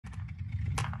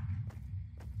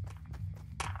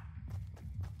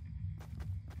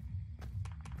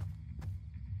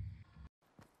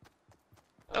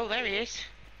Oh, there he is.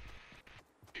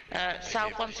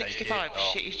 South 165.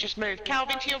 Shit, he's just moved.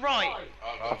 Calvin, to your right.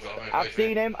 I've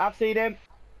seen him. I've seen him.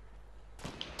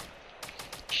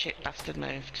 Shit, bastard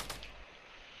moved.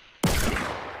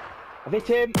 I've hit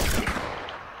him.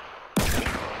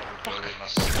 Fuck,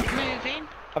 stop moving.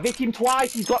 I've hit him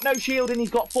twice. He's got no shield and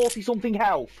he's got 40-something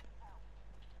health.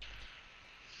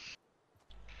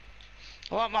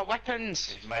 I want my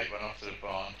weapons. His mate went off to the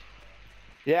barn.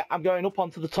 Yeah, I'm going up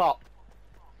onto the top.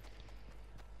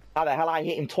 How the hell I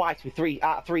hit him twice with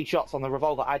three shots on the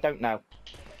revolver? I don't know.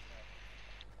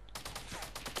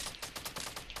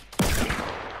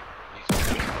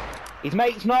 His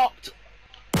mate's knocked.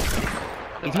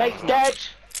 His mate's dead.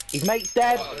 His mate's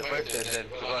dead. Oh, they're both dead.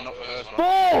 I knocked the first one.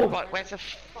 Ball! Right, where's the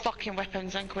fucking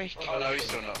weapons then, quick? Oh no, he's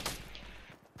still not.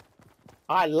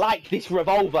 I like this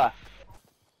revolver.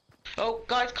 Oh,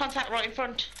 guys, contact right in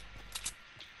front.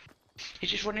 He's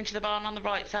just running to the barn on the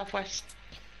right, southwest.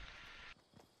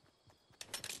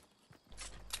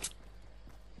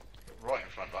 Right in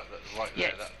front, like that, right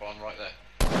there, that barn right there.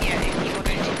 Yeah, he's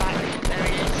running to the back. There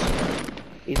he is.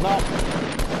 He's not.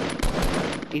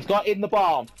 He's got in the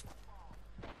barn.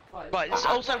 Right, there's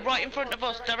also right in front of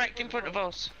us, direct in front of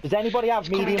us. Does anybody have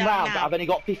medium rounds? I've only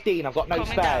got 15. I've got no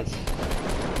spares.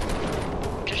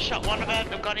 Just shot one of them.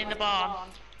 They've gone in the barn.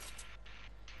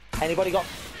 Anybody got?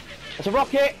 It's a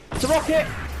rocket! It's a rocket!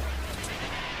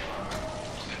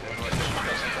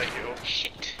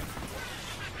 Shit.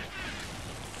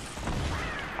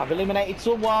 I've eliminated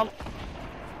someone.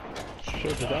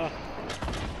 Sure did that.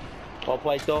 Well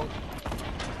played, Dunk.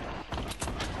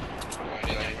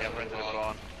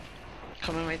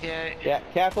 Coming with you. Yeah,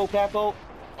 careful, careful.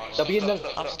 They'll be in the...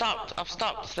 I've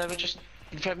stopped. They were just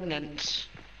remnants.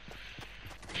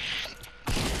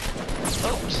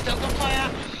 Oh, still got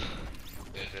fire.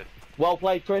 Well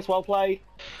played, Chris, well played.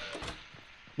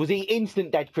 Was he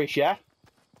instant dead, Chris, yeah?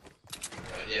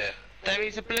 Yeah. There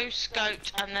is a blue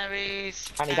scoped and there is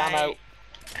I need ammo.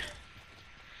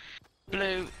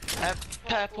 Blue,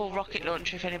 purple rocket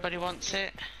launcher if anybody wants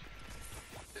it.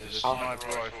 There's a sniper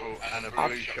rifle and a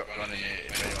blue shotgun in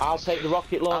here. I'll take the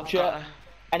rocket launcher.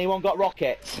 Anyone got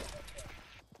rockets?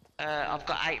 I've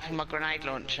got 8 from my grenade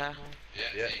launcher.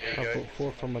 Yeah, I've got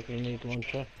 4 from my grenade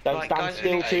launcher. Don't Right, stand guys,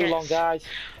 still too long, guys.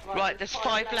 Right, there's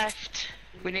 5 left.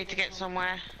 We need to get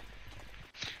somewhere.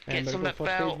 Get some at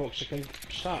belt. Box I can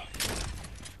start.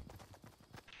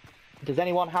 Does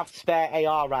anyone have spare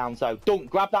AR rounds though? Dunk,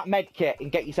 grab that med kit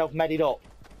and get yourself medded up.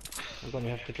 I'm gonna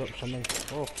have to drop something.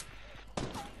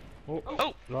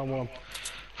 Oh! Wrong one.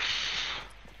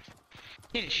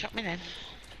 You didn't shot me then.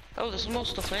 Oh, there's more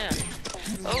stuff here.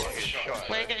 Oh,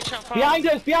 where are you getting shot from? Behind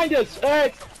us! Behind us!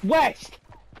 West!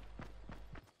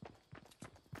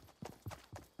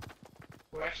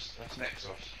 West, that's next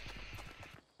to us.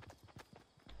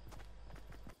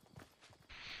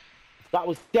 That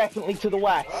was definitely to the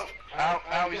west.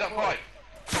 Ow, he's up 5.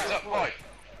 He's up 5.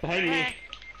 Behind you.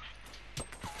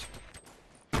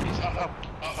 He's up.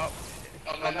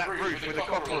 On that roof with a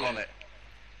cockerel on it.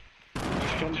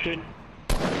 He's jumped in.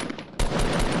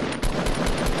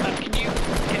 Can you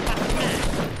get back to me?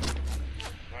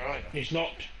 Alright. He's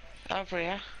knocked. Over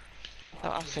here. Oh,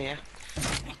 I'll see you.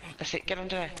 That's it, get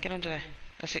under there,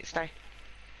 That's it, stay.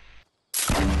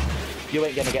 You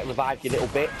ain't gonna get revived, you little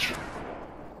bitch.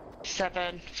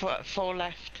 7, 4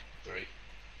 left. 3.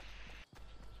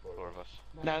 4 of us.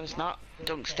 No, there's not.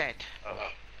 Dunk's dead.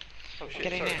 Oh shit,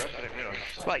 Get in sorry, here. I didn't realise.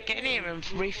 Right, get in here and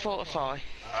refortify.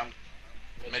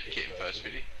 Medkit first,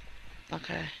 really.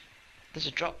 Okay. There's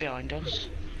a drop behind us.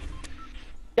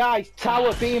 Guys,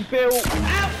 tower being built.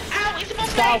 Ow! Ow! It's above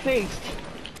me! Southeast.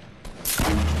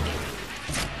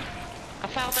 I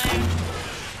fell down.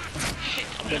 Shit,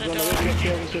 I'm They've gonna gone away to die. get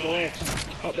Kelvin to the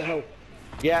left. Up the hill.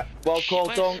 Yeah, well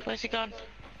called, Dunk. Where's he gone?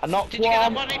 I knocked Did you get that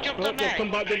one. one who jumped Oh, on they've come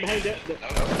me? back in behind it.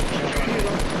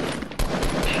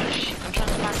 Shit, I'm trying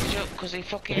to bandage up because he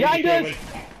fucking... Behind us!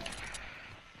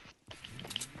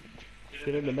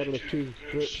 They're in the middle of 2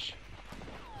 groups.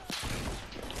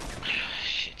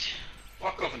 Shit.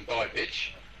 Fuck off and die,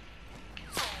 bitch.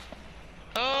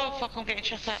 Oh, fuck, I'm getting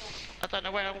shot at. I don't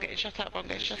know where I'm getting shot at, but I'm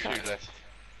getting shot 2 at. left.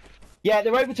 Yeah,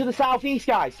 they're over to the southeast,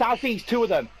 guys. Southeast, 2 of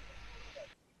them.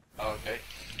 Oh, okay.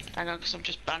 Hang on, because I'm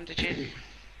just bandaging.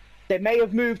 They may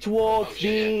have moved towards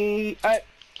shit, the...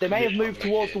 they may have moved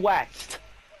towards the west.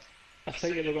 I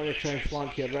think they're going to try and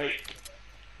flank you right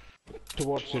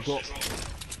towards the drop.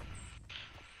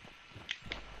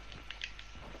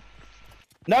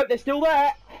 No, they're still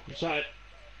there. Is that it?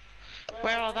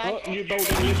 Where are they? Oh, new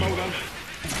building, new building.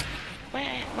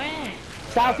 Where?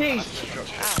 Southeast.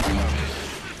 Ow.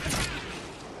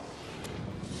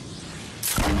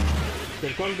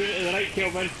 They've gone to the right,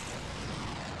 Kelvin.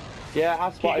 Yeah, I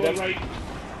Keep spotted going him. right.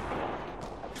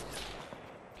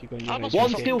 Keep going I right. must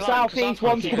One's be still fucking blind, 'cause southeast, I can't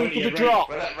one's see coming him. for the Right. drop.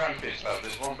 Where that ramp is, though,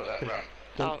 there's one but that ramp.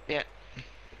 Oh, yeah.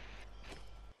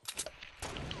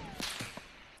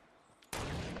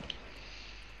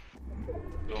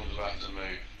 Dawn's about to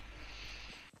move.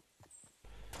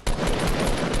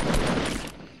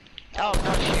 Oh,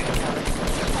 no, shoot, Kelvin.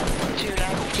 Too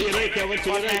loud. To your right, Kelvin, to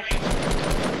your right.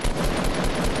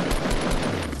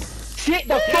 Sit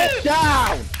the fuck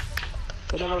down!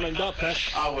 But never mind that, piss.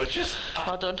 Oh, we're just...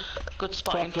 Well done. Good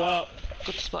spotting. Fuck up.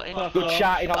 Good spotting. Fuck Good up.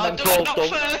 shouting on Oh, them do it cold not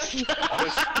stunts. first!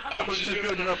 I was just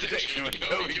building up protection when you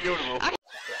killed them all.